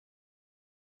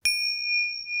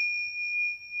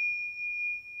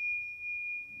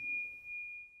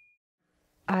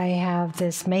I have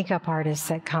this makeup artist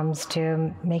that comes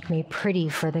to make me pretty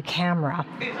for the camera.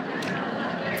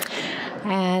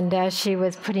 And as she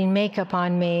was putting makeup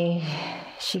on me,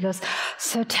 she goes,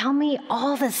 "So tell me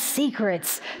all the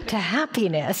secrets to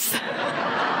happiness."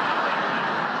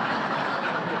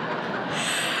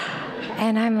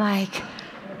 And I'm like,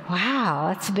 wow,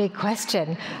 that's a big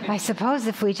question. I suppose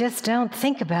if we just don't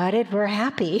think about it, we're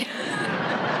happy.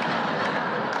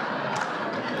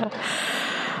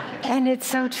 And it's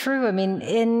so true. I mean,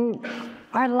 in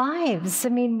our lives, I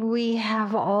mean, we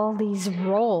have all these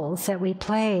roles that we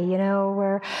play, you know,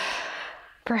 we're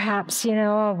perhaps, you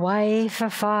know, a wife, a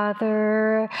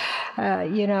father,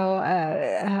 you know,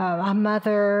 a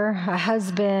mother, a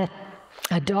husband,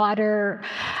 a daughter,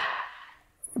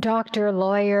 doctor,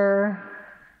 lawyer,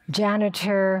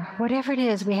 janitor, whatever it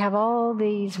is, we have all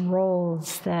these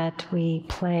roles that we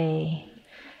play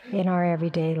in our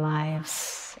everyday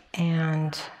lives.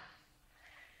 And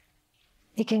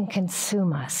it can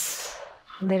consume us,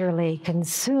 literally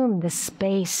consume the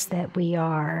space that we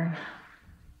are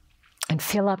and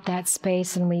fill up that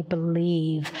space, and we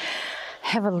believe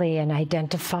heavily and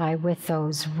identify with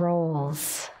those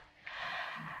roles.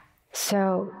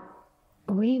 So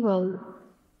we will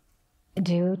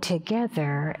do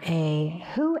together a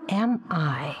Who Am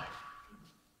I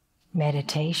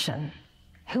meditation.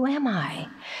 Who am I?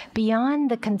 Beyond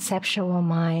the conceptual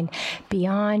mind,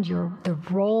 beyond the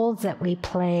roles that we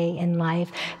play in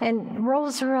life. And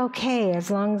roles are okay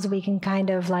as long as we can kind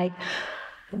of like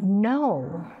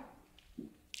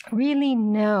really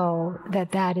know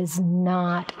that that is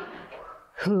not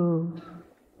who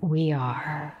we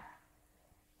are.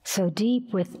 So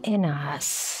deep within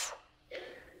us,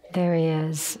 there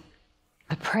is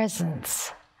a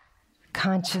presence,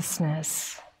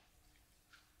 consciousness,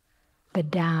 the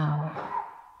Tao,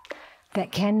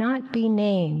 that cannot be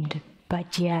named,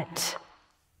 but yet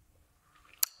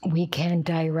we can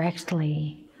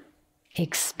directly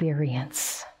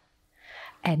experience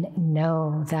and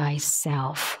know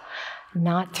thyself,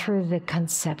 not through the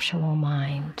conceptual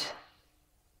mind,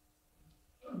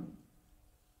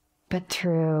 but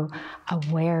through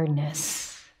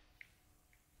awareness,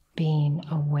 being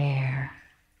aware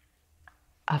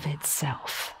of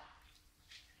itself.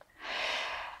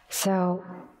 So,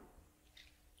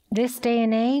 this day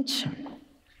and age,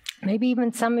 maybe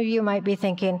even some of you might be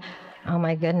thinking, oh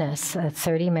my goodness, a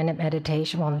 30-minute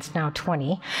meditation, well, it's now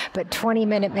 20, but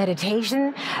 20-minute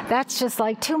meditation, that's just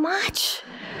like too much.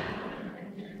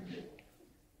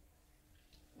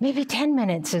 Maybe 10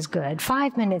 minutes is good,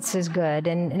 5 minutes is good,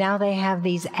 and now they have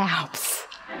these apps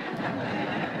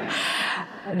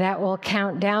that will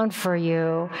count down for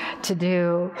you to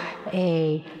do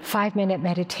a 5-minute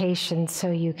meditation so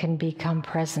you can become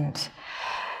present.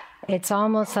 It's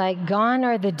almost like gone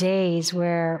are the days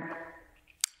when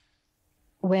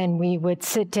we would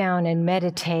sit down and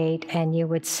meditate and you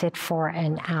would sit for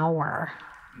an hour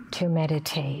to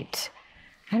meditate.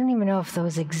 I don't even know if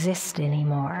those exist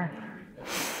anymore.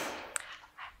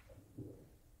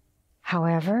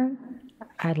 However,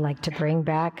 I'd like to bring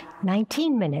back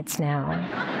 19 minutes now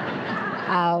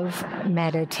of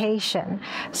meditation.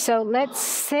 So let's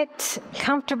sit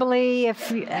comfortably.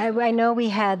 I know we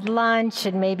had lunch,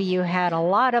 and maybe you had a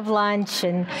lot of lunch,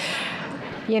 and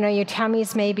you know your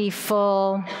tummies may be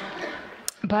full.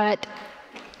 But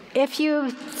if you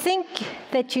think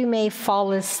that you may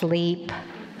fall asleep,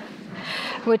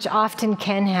 which often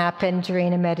can happen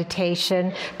during a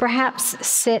meditation, perhaps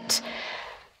sit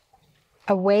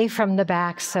away from the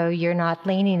back so you're not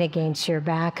leaning against your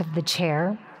back of the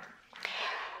chair.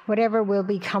 Whatever will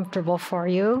be comfortable for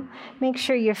you. Make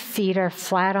sure your feet are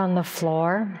flat on the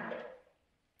floor.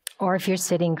 Or if you're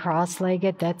sitting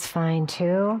cross-legged, that's fine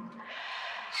too.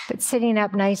 But sitting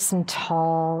up nice and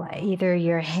tall, either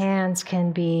your hands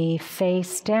can be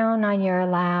face down on your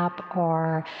lap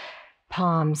or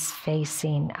palms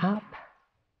facing up.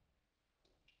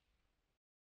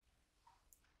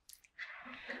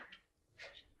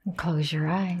 And close your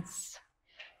eyes.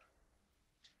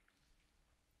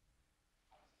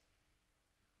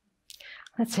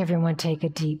 Let's everyone take a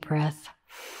deep breath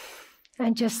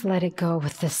and just let it go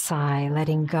with the sigh,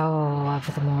 letting go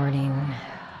of the morning.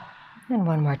 And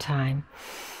one more time.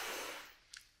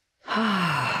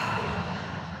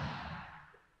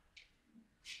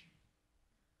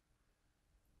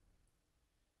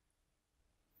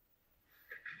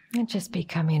 And just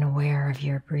becoming aware of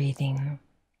your breathing.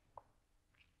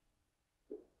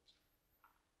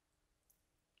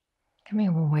 Becoming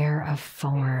aware of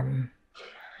form.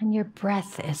 And your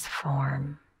breath is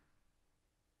form.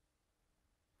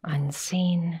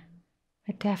 Unseen,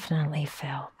 but definitely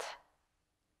felt.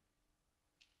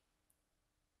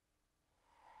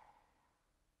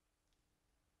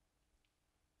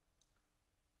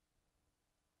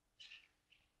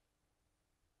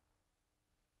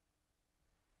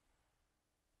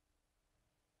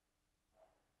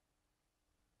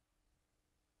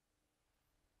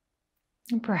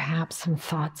 And perhaps some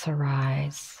thoughts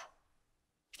arise.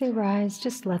 If they arise,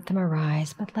 just let them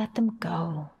arise, but let them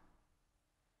go.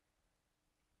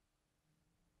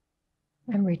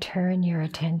 And return your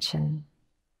attention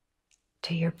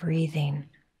to your breathing.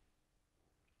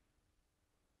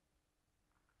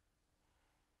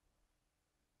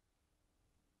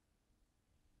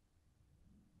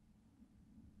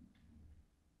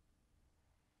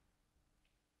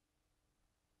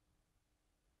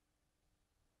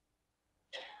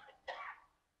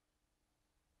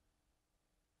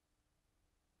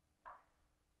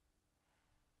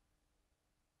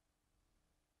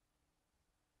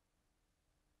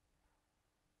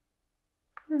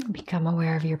 Become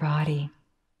aware of your body,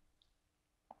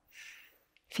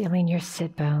 feeling your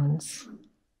sit bones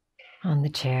on the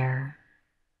chair,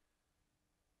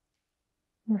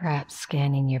 perhaps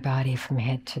scanning your body from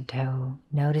head to toe,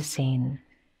 noticing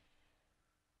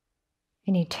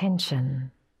any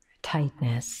tension,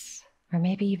 tightness, or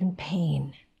maybe even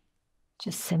pain,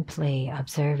 just simply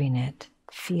observing it,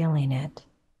 feeling it,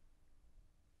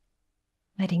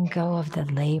 letting go of the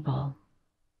label.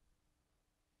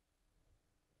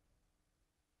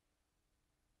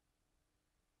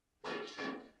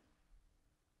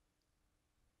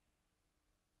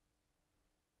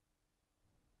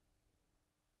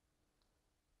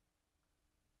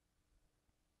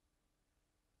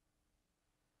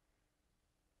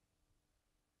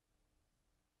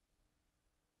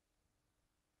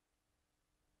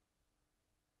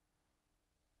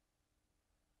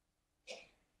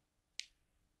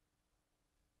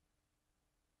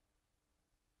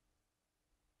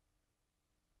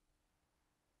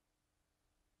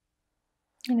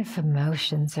 And if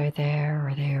emotions are there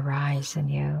or they arise in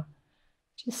you,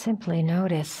 just simply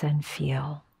notice and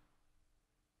feel.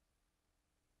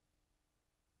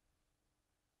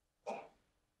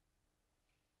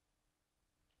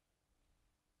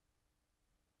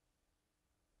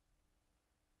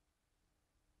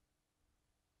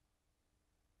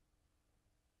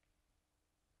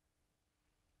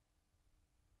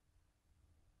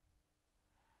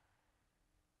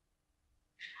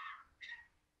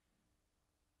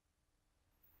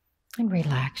 And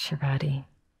relax your body,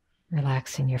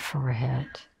 relaxing your forehead,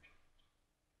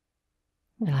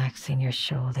 relaxing your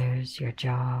shoulders, your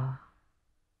jaw,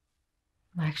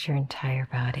 relax your entire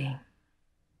body.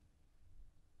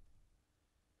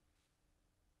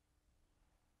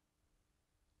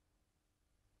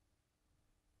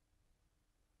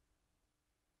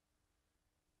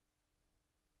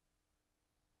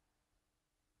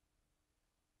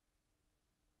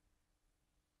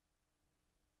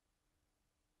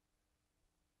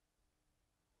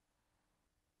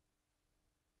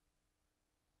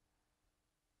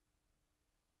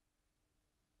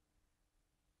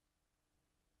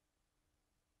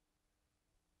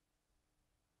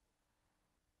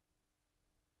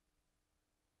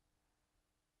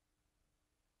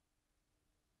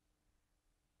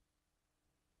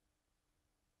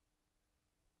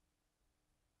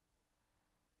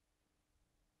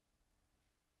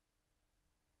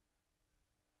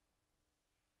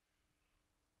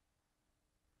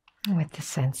 With the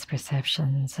sense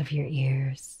perceptions of your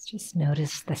ears, just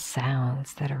notice the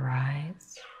sounds that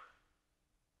arise.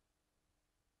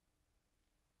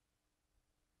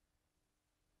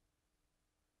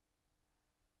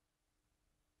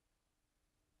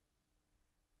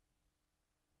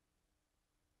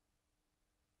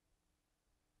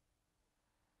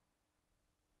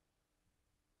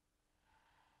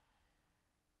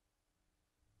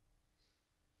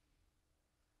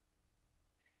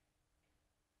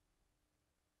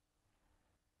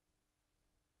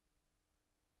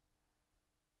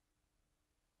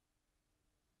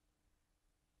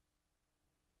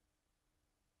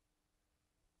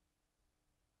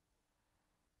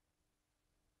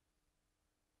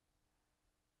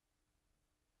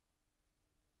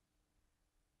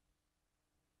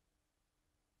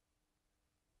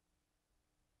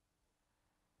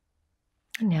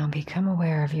 And now become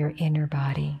aware of your inner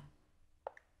body,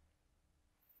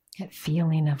 that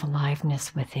feeling of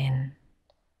aliveness within.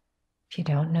 If you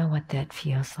don't know what that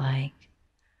feels like,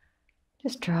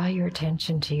 just draw your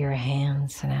attention to your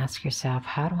hands and ask yourself,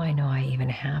 how do I know I even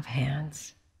have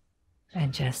hands?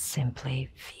 And just simply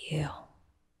feel.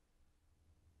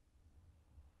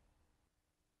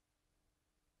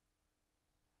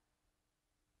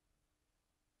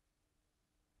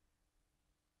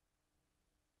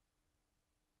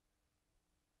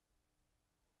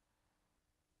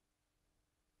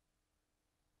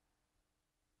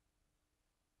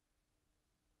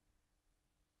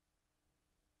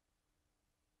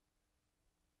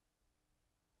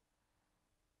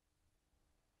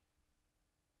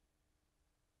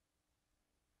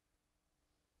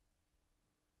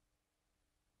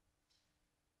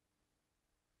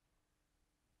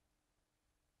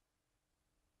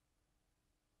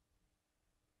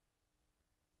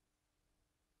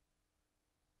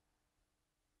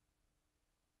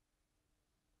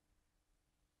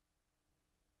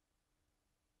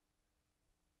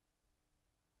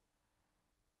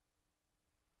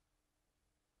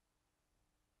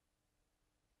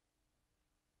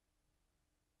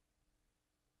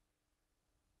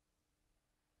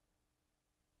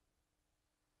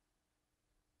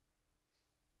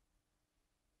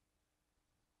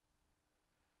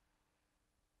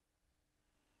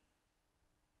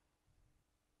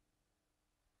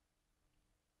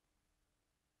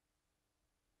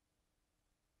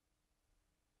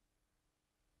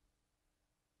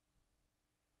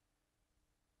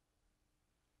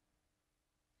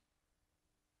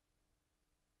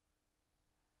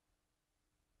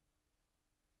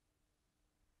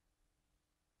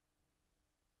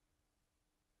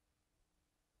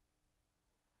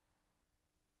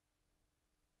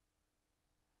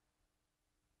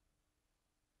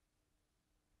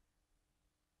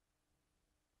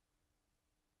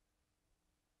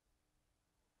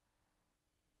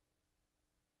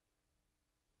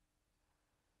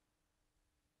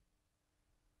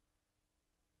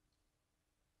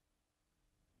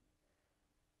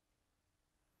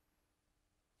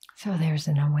 So there's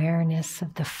an awareness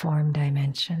of the form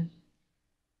dimension,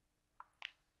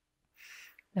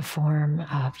 the form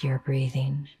of your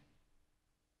breathing,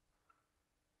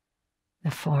 the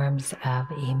forms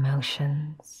of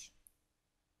emotions,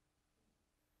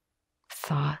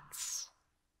 thoughts,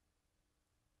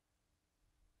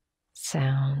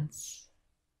 sounds,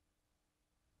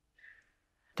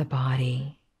 the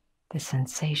body, the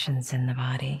sensations in the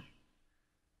body,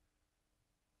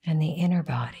 and the inner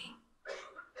body.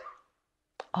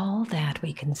 All that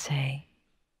we can say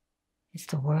is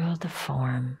the world of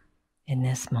form in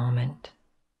this moment.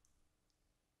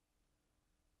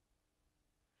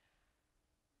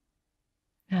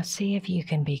 Now see if you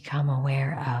can become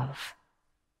aware of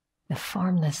the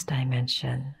formless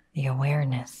dimension, the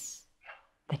awareness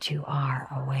that you are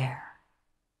aware,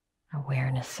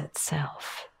 awareness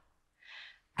itself.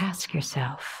 Ask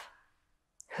yourself,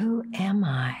 who am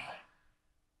I?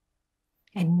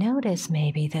 And notice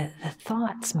maybe that the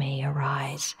thoughts may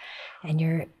arise and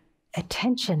your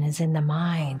attention is in the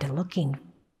mind, looking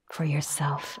for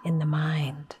yourself in the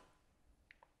mind.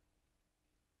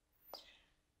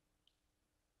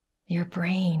 Your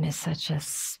brain is such a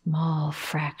small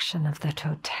fraction of the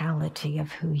totality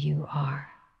of who you are.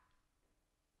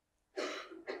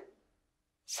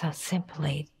 So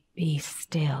simply be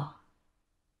still,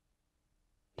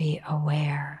 be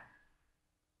aware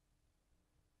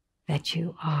that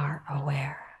you are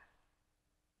aware.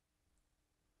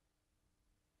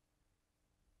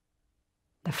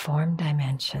 The form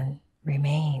dimension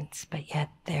remains, but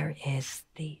yet there is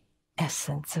the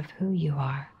essence of who you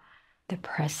are, the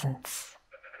presence.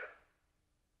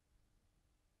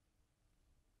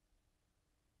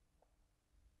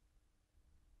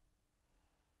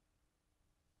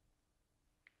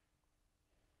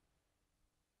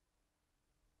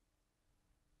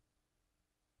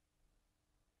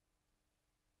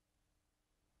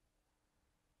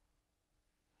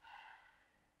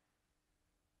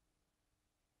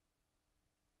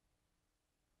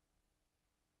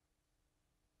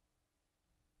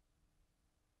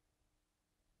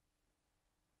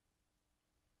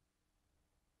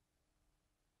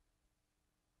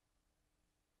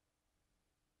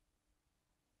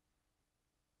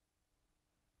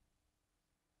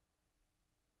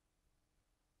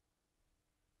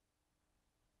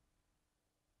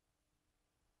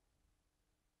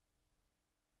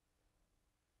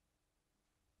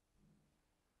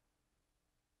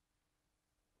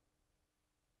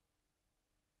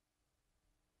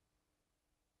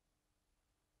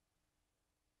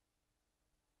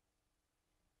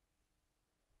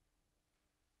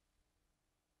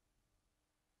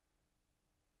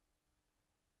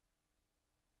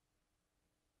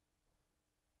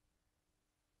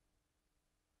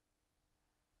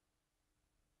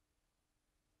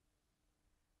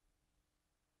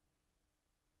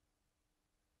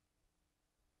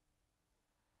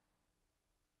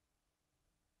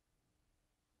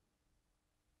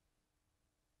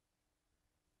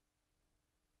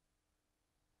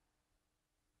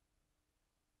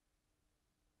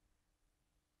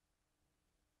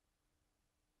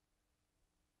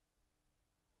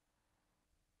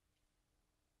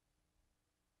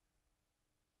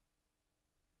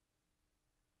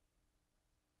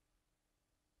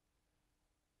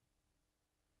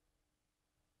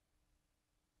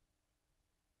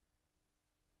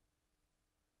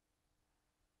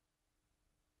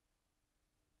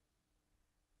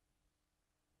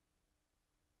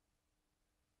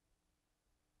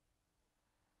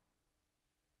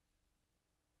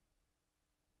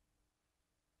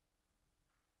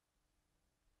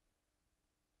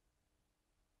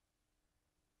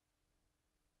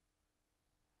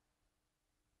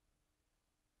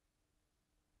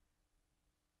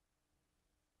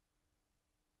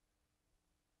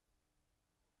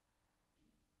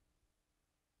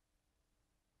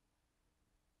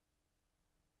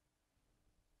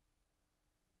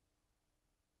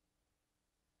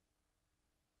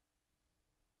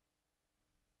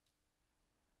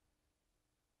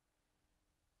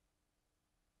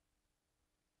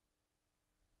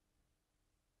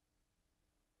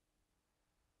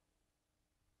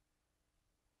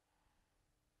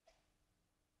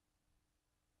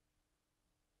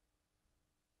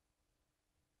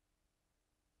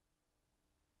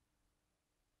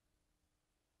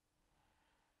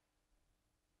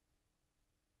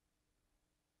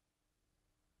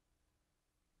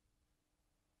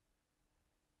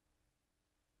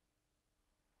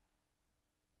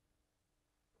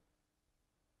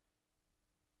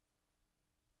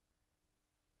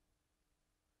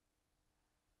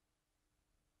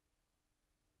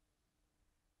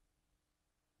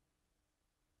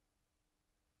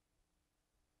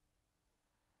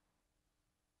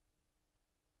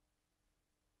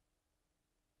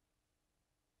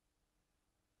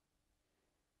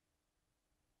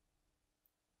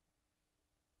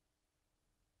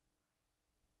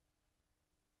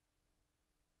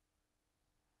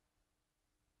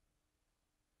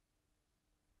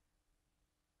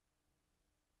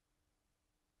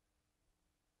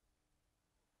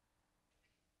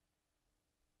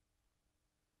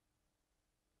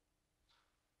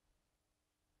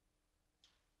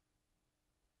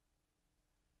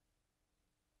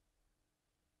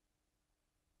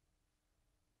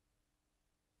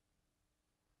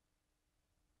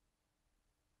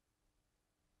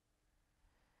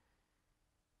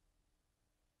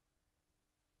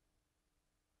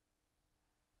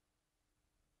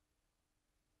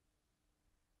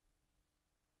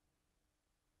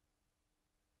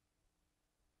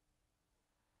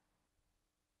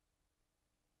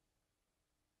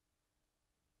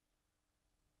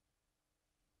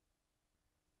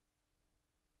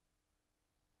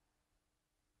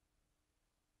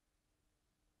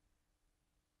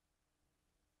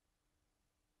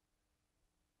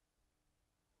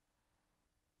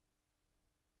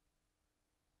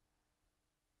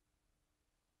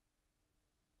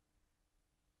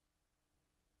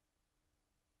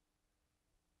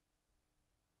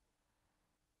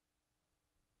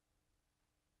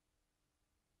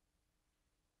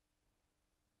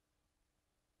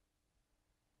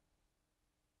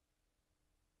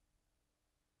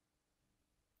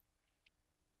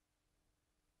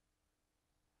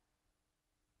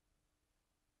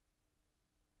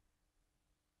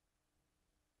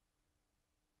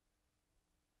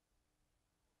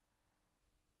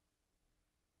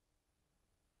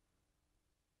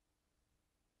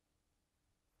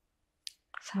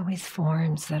 It's always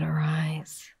forms that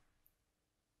arise.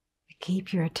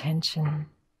 Keep your attention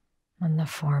on the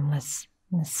formless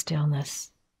and the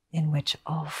stillness in which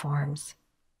all forms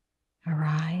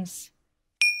arise.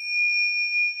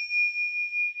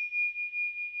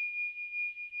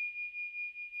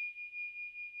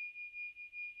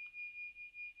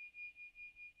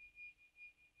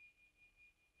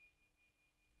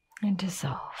 And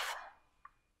dissolve.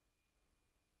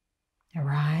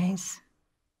 Arise.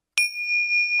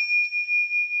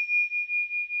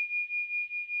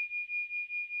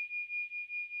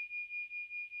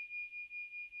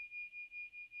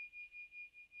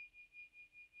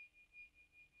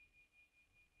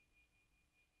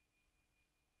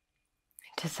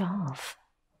 Dissolve.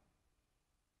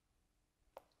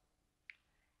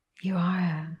 You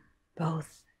are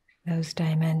both those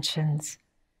dimensions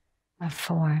of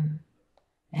form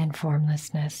and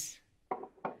formlessness.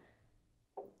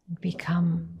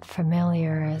 Become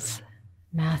familiar, as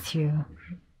Matthew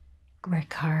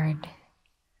Ricard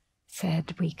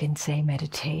said. We can say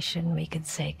meditation, we can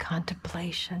say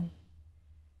contemplation,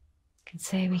 we can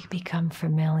say we become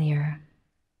familiar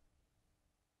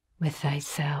with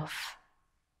thyself.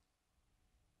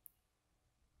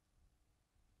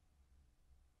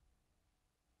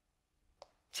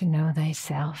 To know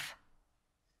thyself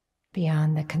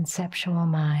beyond the conceptual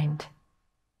mind.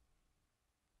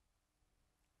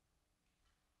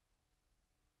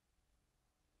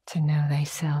 To know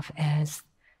thyself as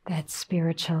that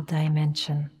spiritual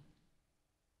dimension.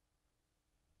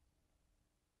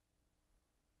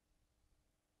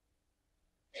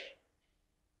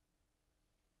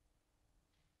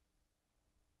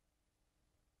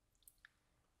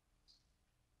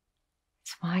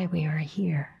 It's why we are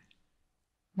here.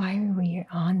 Why are we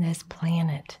on this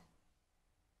planet?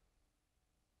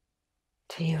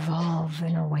 To evolve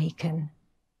and awaken.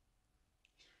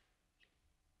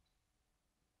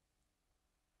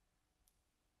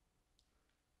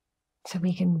 So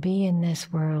we can be in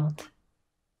this world,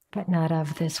 but not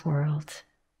of this world.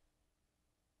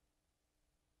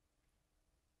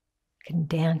 We can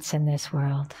dance in this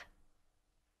world,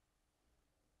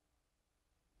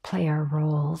 play our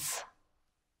roles,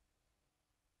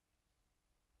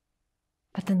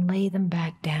 but then lay them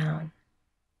back down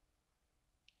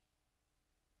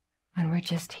when we're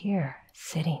just here,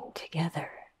 sitting together.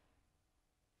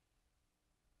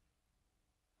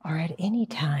 Or at any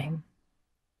time,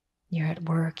 you're at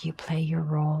work, you play your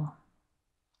role.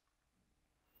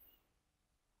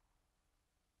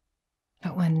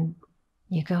 But when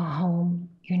you go home,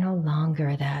 you're no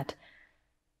longer that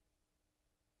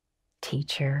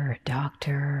teacher or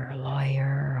doctor or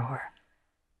lawyer or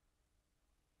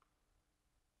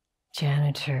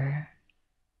janitor.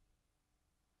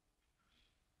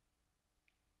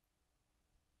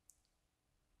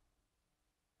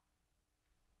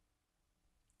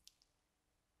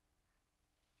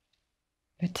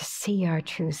 But to see our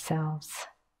true selves,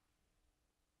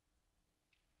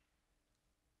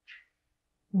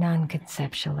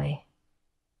 non-conceptually,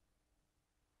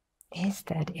 is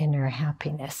that inner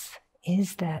happiness,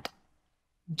 is that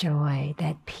joy,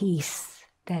 that peace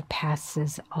that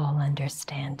passes all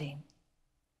understanding.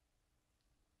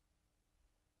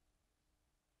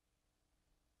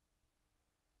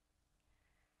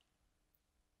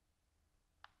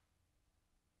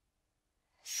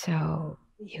 So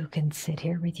you can sit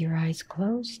here with your eyes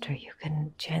closed, or you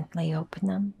can gently open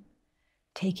them,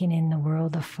 taking in the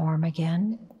world of form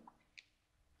again.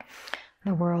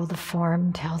 The world of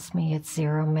form tells me it's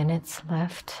 0 minutes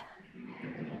left.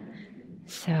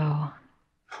 So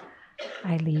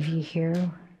I leave you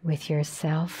here with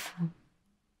yourself.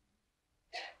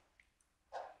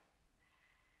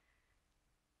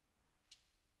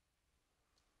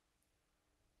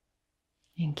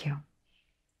 Thank you.